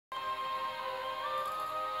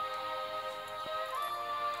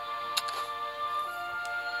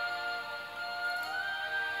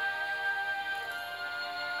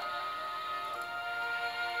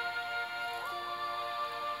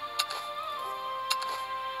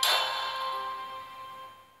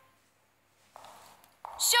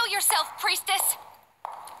Show yourself, priestess!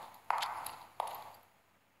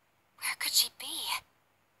 Where could she be?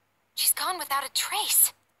 She's gone without a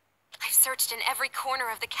trace. I've searched in every corner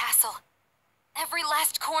of the castle. Every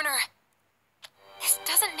last corner. This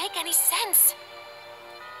doesn't make any sense.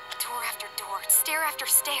 Door after door, stair after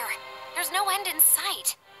stair. There's no end in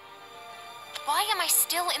sight. Why am I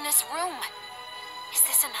still in this room? Is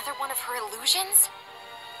this another one of her illusions?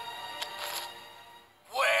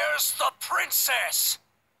 Where's the princess?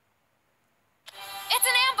 It's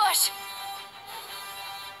an ambush!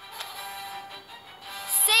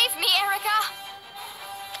 Save me, Erika!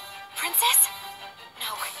 Princess?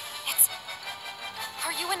 No, it's...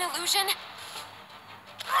 Are you an illusion?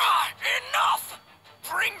 Enough!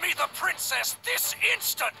 Bring me the princess this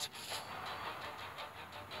instant!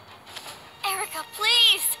 Erika,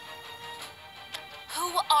 please!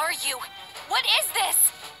 Who are you? What is this?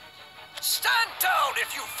 Stand down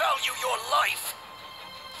if you value your life!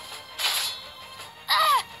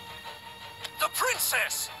 Ah! The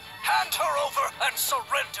princess! Hand her over and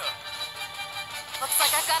surrender! Looks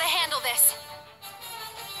like I've got to handle this.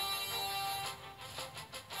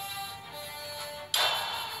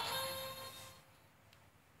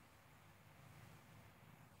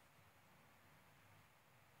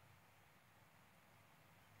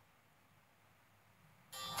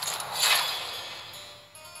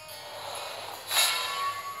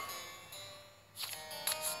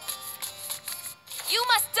 You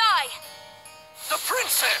must die! The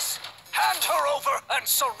princess! Hand her over and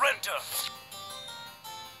surrender!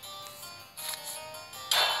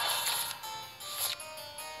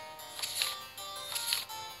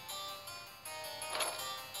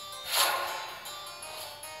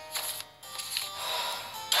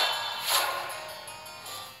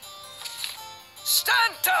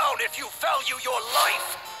 Stand down if you value your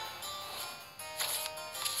life!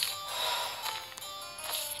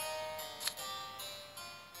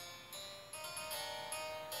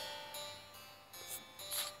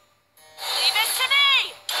 Leave it to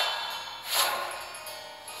me!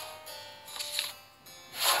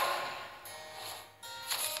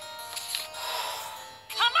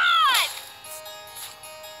 Come on!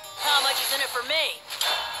 How much is in it for me?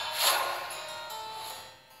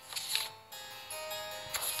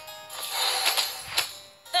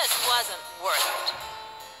 This wasn't worth it.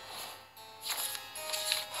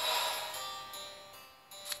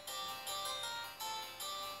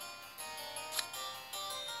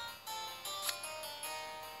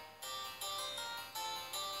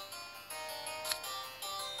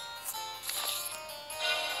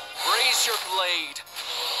 Raise your blade.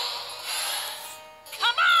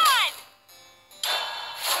 Come on!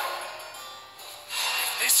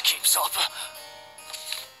 If this keeps up...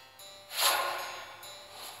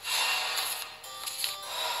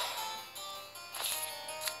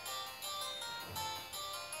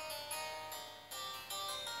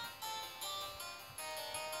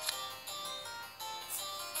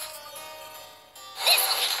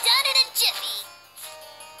 This'll be done in a jiffy!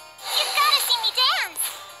 You've gotta see me dance!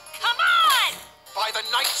 Come on! By the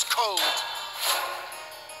Knight's Code!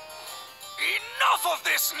 Enough of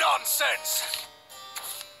this nonsense!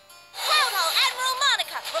 Clown Hall Admiral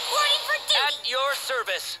Monica, reporting for duty! At your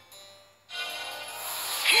service.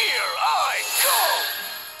 Here I go!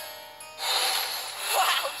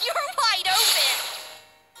 Wow, you're wide open!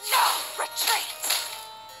 No retreat!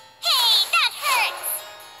 Hey, that hurts!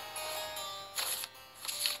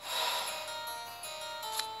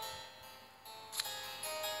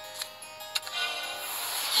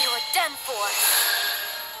 You're done for.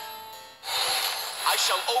 I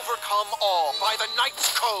shall overcome all by the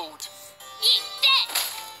Knight's Code! Eat this!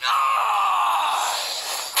 Ah!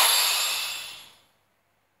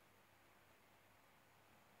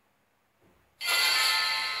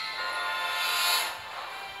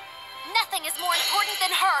 Nothing is more important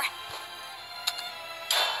than her!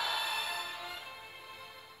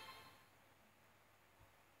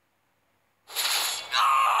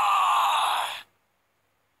 Ah!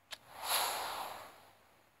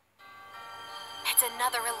 It's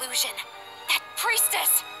another illusion. That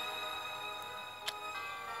priestess!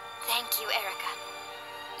 Thank you, Erika.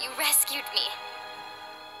 You rescued me.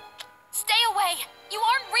 Stay away! You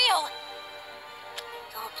aren't real!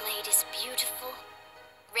 Your blade is beautiful,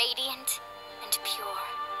 radiant, and pure.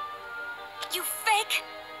 You fake!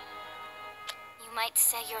 You might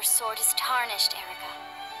say your sword is tarnished, Erika.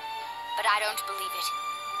 But I don't believe it.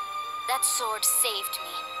 That sword saved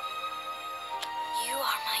me. You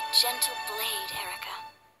are my gentle blade, Erika.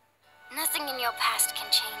 Nothing in your past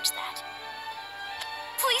can change that.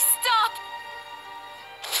 Please stop!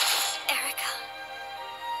 Erika,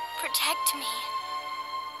 protect me.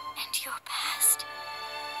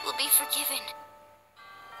 will be forgiven.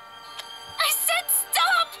 I said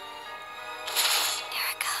stop!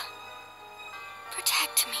 Erika,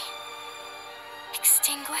 protect me.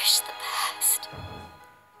 Extinguish the past.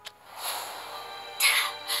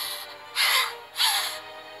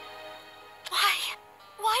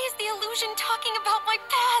 Why is the illusion talking about my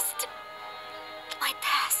past? My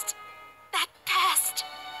past. That past.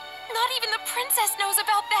 Not even the princess knows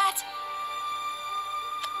about that.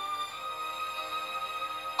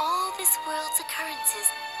 All this world's occurrences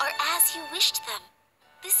are as you wished them.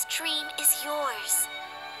 This dream is yours.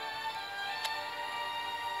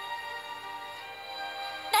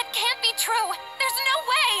 That can't be true. There's no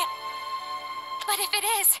way. But if it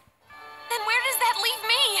is, then where does that leave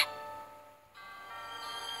me?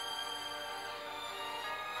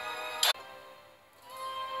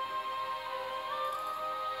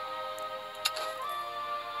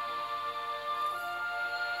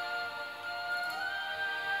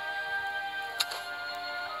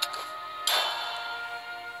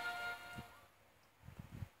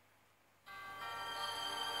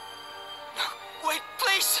 Wait,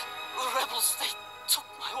 please! The rebels, they took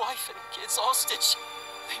my wife and kids hostage.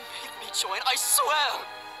 They made me join, I swear!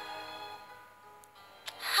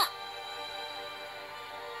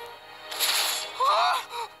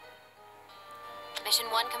 Mission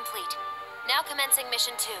 1 complete. Now commencing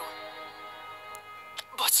Mission 2.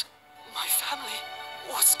 But my family,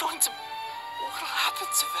 what'll happen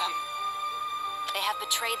to them? They have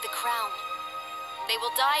betrayed the crown. They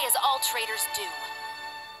will die as all traitors do.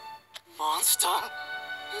 Monster?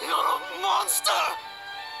 You're a monster!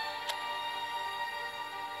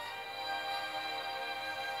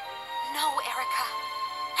 No, Erika.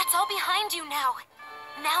 That's all behind you now.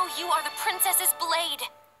 Now you are the princess's blade.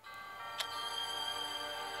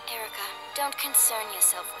 Erika, don't concern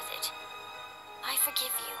yourself with it. I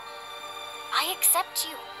forgive you. I accept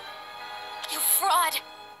you. You fraud!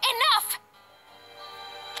 Enough!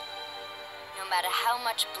 No matter how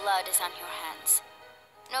much blood is on your hands,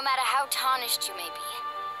 no matter how tarnished you may be,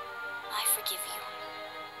 I forgive you.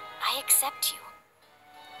 I accept you.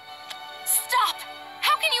 Stop!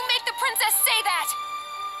 How can you make the princess say that?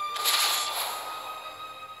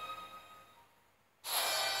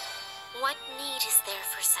 What need is there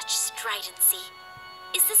for such stridency?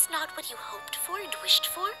 Is this not what you hoped for and wished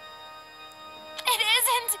for? It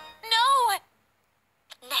isn't! No!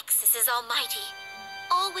 Nexus is almighty.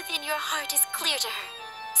 All within your heart is clear to her,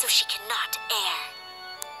 so she cannot err.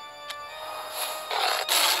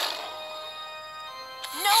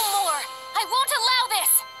 No more! I won't allow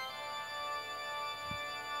this!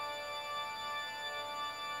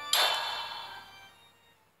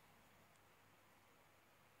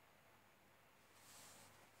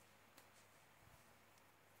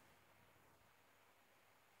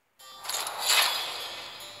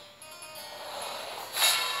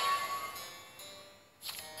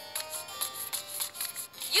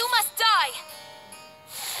 You must die!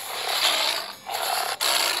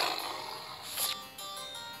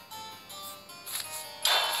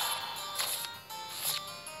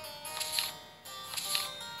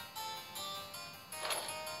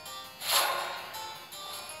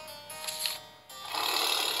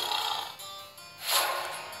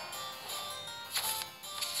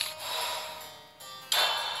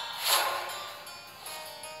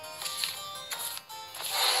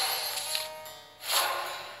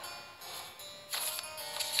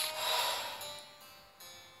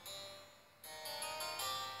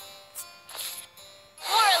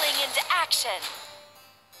 Action!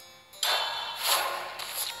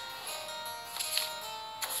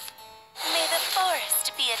 May the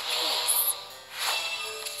forest be at peace.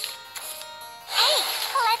 Hey,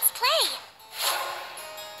 let's play!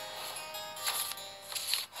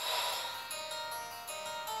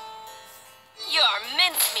 You're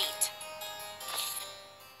mincemeat!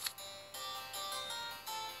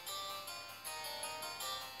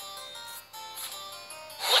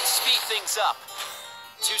 Let's speed things up.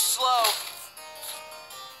 Too slow.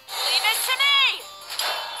 Leave it to me!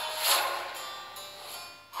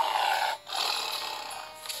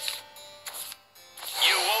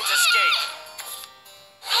 You won't escape.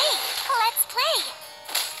 Hey, let's play!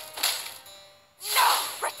 No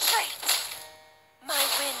retreat! My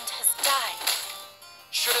wind has died.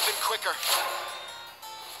 Should have been quicker.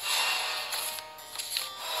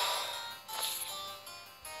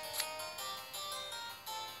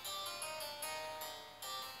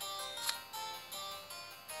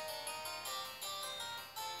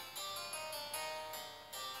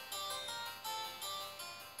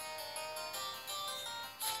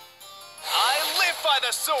 By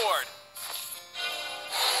the sword!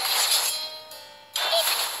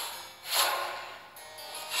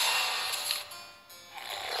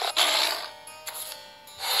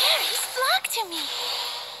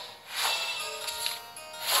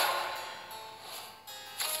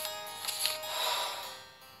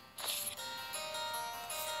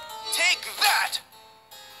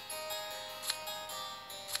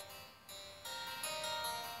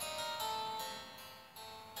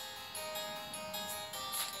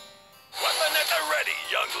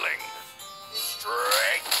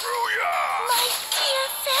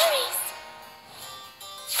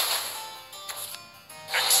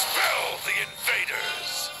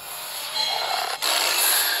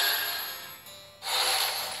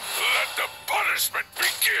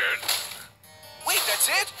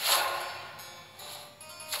 That's it?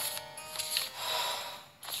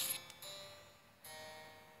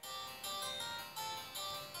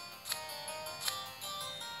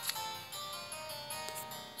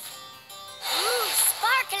 Ooh,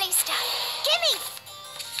 sparkly stuff. Gimme!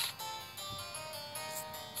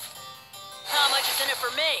 How much is in it for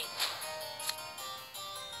me?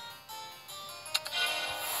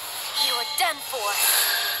 You're done for.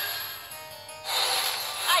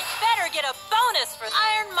 I'd better get a bonus for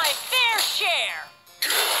iron my fair share.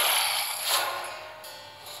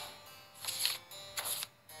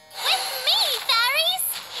 With me, fairies!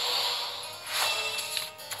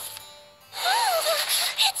 Ooh,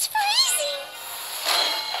 it's freezing!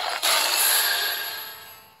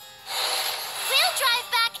 We'll drive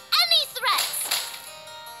back any threats!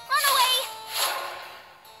 Run away!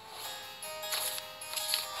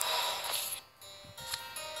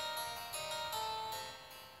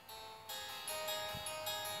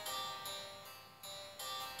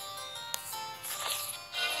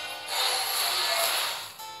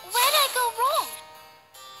 Where'd I go wrong?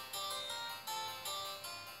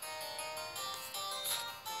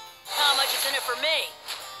 How much is in it for me?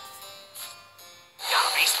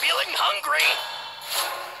 Gobby's feeling hungry.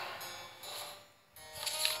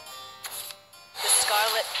 The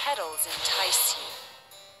scarlet petals entice you.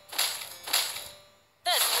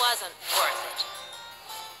 This wasn't worth it.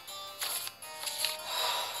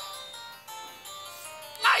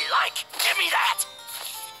 I like. Give me that.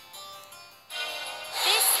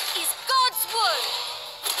 This is God's word!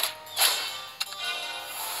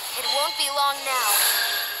 It won't be long now.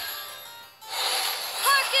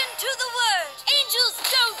 Hearken to the word! Angels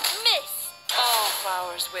don't miss! All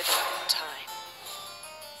flowers wither in time.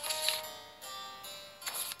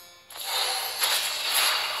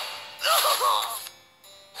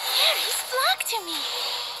 Fairies flock to me.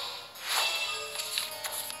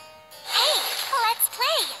 Hey, let's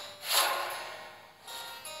play.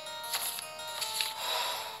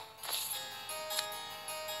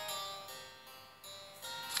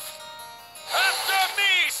 After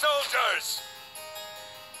me, soldiers.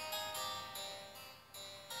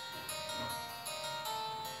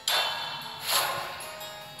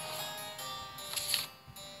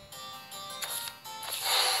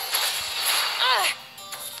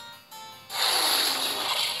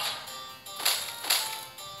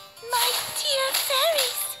 My dear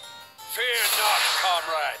fairies. Fear not,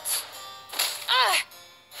 comrades.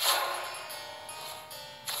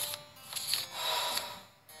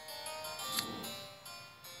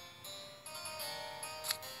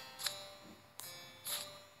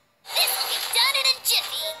 This'll be done in a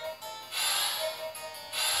jiffy.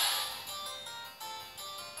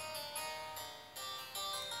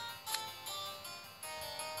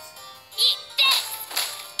 Eat this.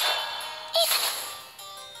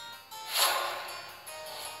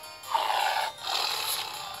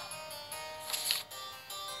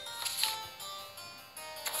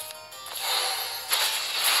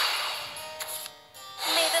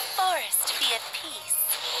 May the forest be at peace.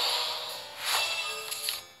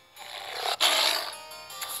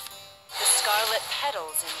 The scarlet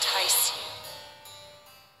petals entice you.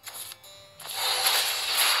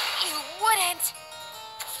 You wouldn't.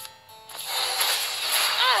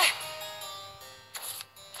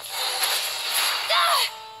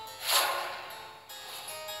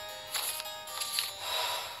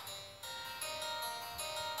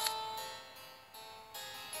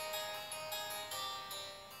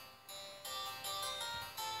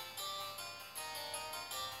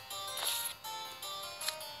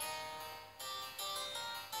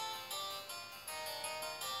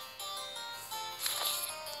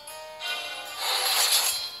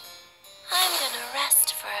 I'm gonna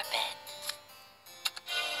rest for a bit.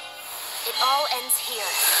 It all ends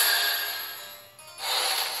here.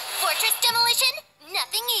 Fortress demolition?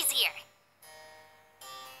 Nothing easier.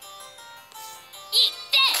 Eat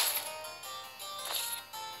this!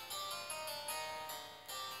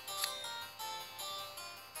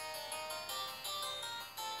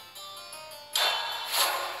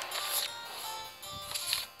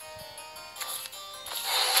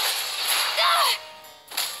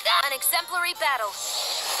 An exemplary battle.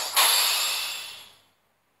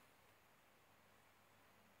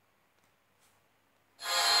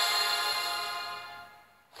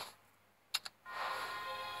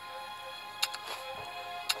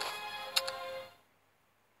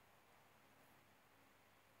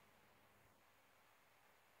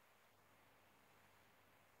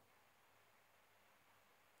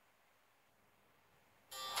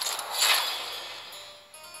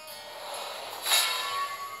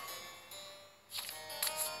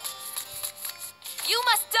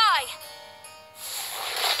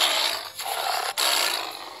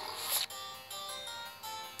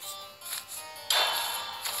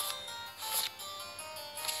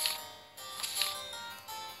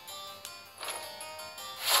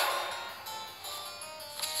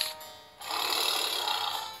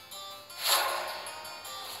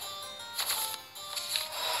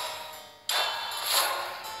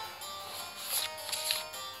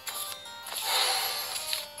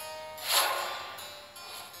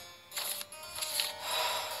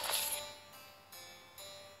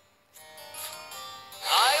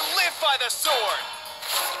 sword!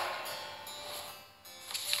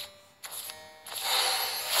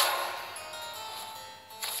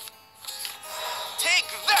 Take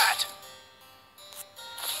that!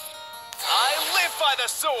 I live by the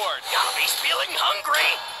sword! Yami's feeling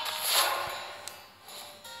hungry!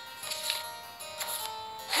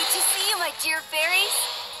 Good to see you, my dear fairies.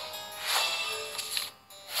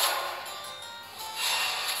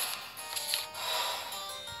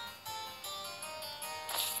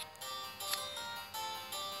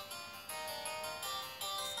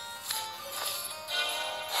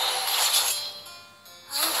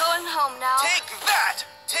 I'm going home now. Take that!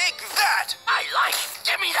 Take that! I like!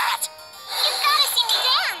 Give me that! You've got to see me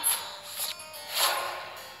dance.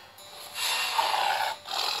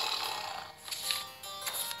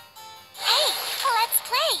 Hey, let's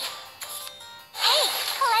play. Hey,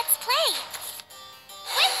 let's play.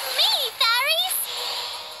 With me, fairies.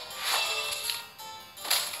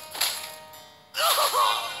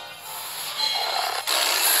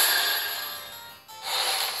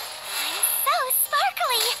 I'm so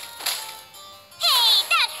sparkly. Hey,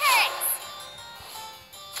 that hurts.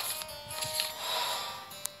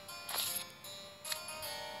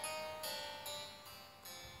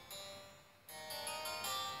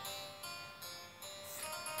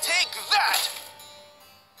 Take that!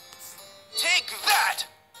 Take that!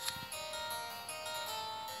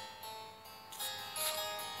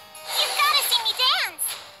 You've got to see me dance.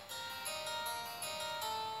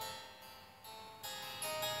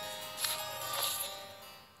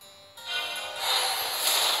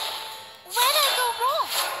 Where'd I go wrong?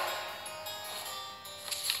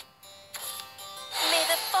 May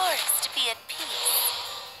the forest be at peace.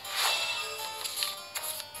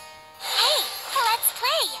 Hey, let's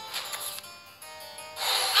play.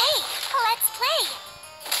 Hey, let's play.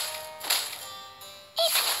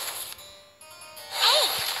 Hey,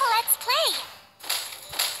 let's play.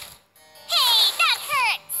 Hey, that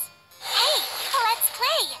hurts. Hey, let's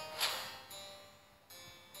play.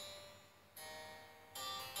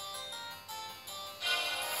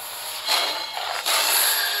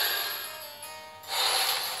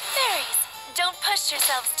 Fairies, don't push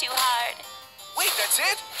yourselves too hard. Wait, that's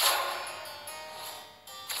it?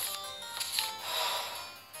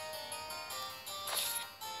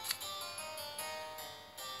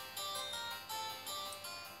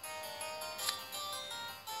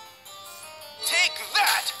 Take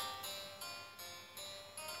that!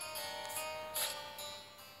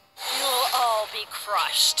 You'll all be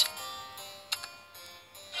crushed.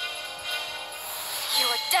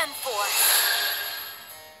 You're done for.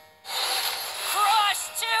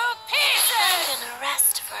 Crushed to pieces! I'm gonna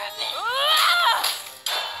rest for a bit. Ah!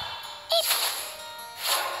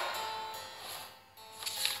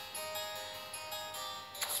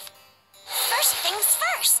 First things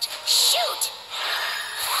first. Shoot!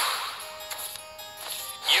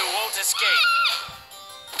 You won't escape.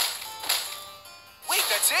 Wait,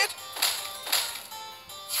 that's it?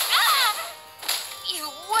 Ah! You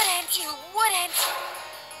wouldn't, you wouldn't.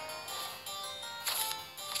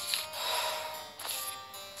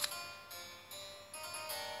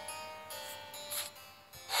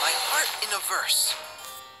 My heart in a verse.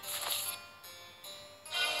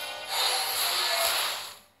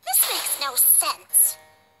 This makes no sense.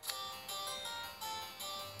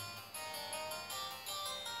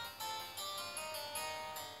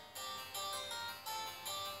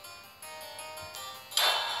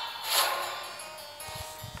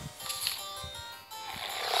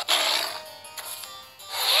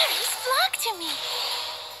 Fairies flock to me.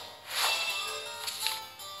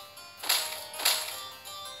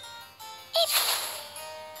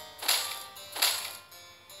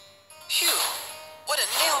 Phew, what a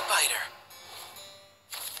nail biter.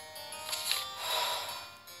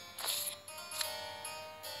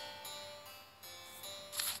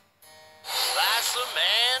 Slice 'em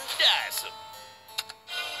and dice 'em.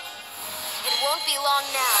 It won't be long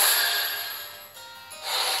now.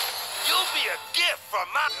 You'll be a gift from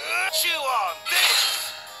my... Chew on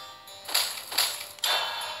this!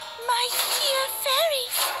 My dear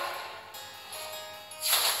fairies.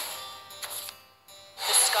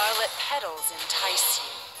 The scarlet petals entice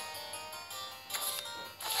you.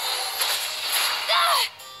 Ah!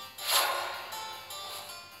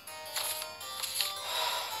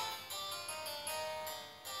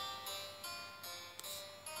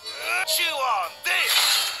 Chew on this!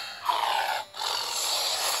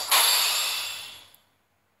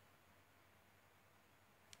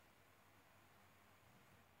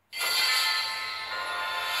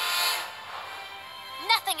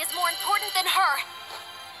 Nothing is more important than her.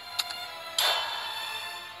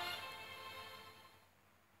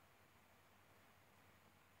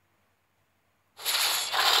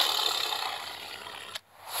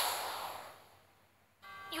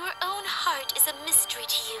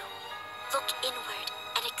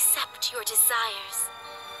 your desires.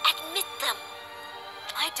 Admit them.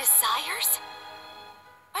 My desires?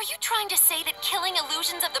 Are you trying to say that killing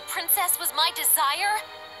illusions of the princess was my desire?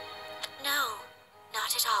 No,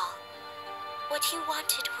 not at all. What you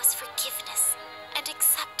wanted was forgiveness and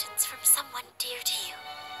acceptance from someone dear to you.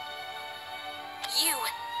 You!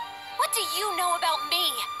 What do you know about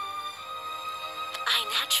me? I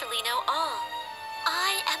naturally know all.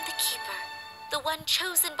 I am the Keeper, the one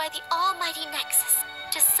chosen by the almighty Nexus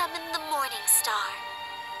to summon the Morning Star.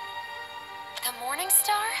 The Morning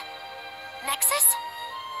Star? Nexus?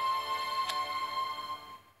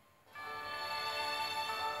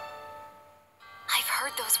 I've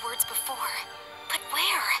heard those words before, but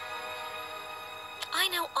where? I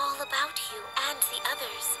know all about you and the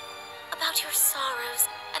others, about your sorrows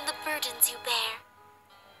and the burdens you bear.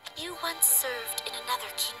 You once served in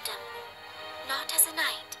another kingdom, not as a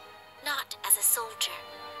knight, not as a soldier,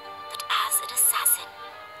 but as an assassin.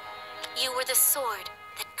 You were the sword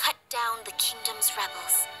that cut down the kingdom's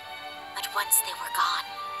rebels, but once they were gone,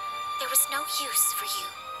 there was no use for you.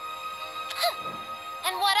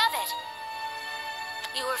 And what of it?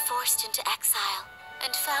 You were forced into exile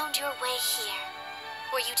and found your way here,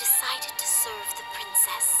 where you decided to serve the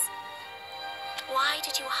princess. Why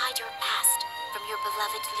did you hide your past from your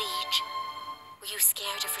beloved liege? Were you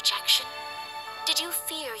scared of rejection? Did you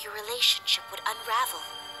fear your relationship would unravel?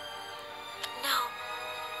 No.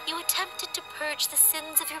 You attempted to purge the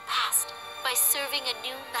sins of your past by serving a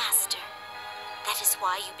new master. That is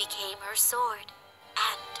why you became her sword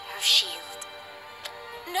and her shield.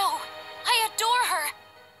 No! I adore her!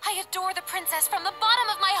 I adore the princess from the bottom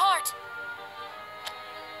of my heart!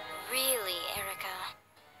 Really, Erika?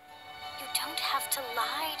 You don't have to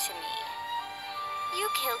lie to me. You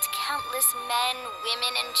killed countless men,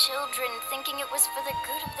 women, and children thinking it was for the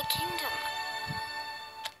good of the kingdom.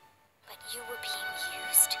 But you were being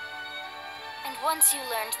used. And once you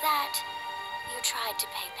learned that, you tried to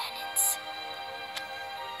pay penance.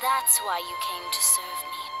 That's why you came to serve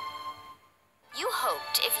me. You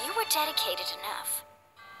hoped if you were dedicated enough,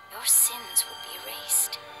 your sins would be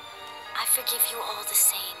erased. I forgive you all the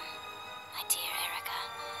same, my dear Erika.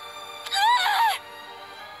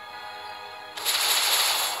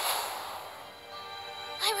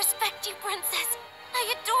 I respect you, princess.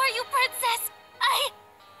 I adore you, princess.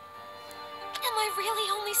 Am I really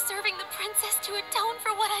only serving the princess to atone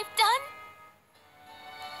for what I've done?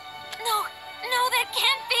 No, that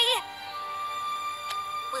can't be.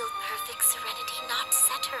 Will perfect serenity not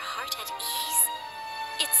set her heart at ease?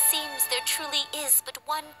 It seems there truly is but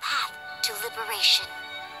one path to liberation.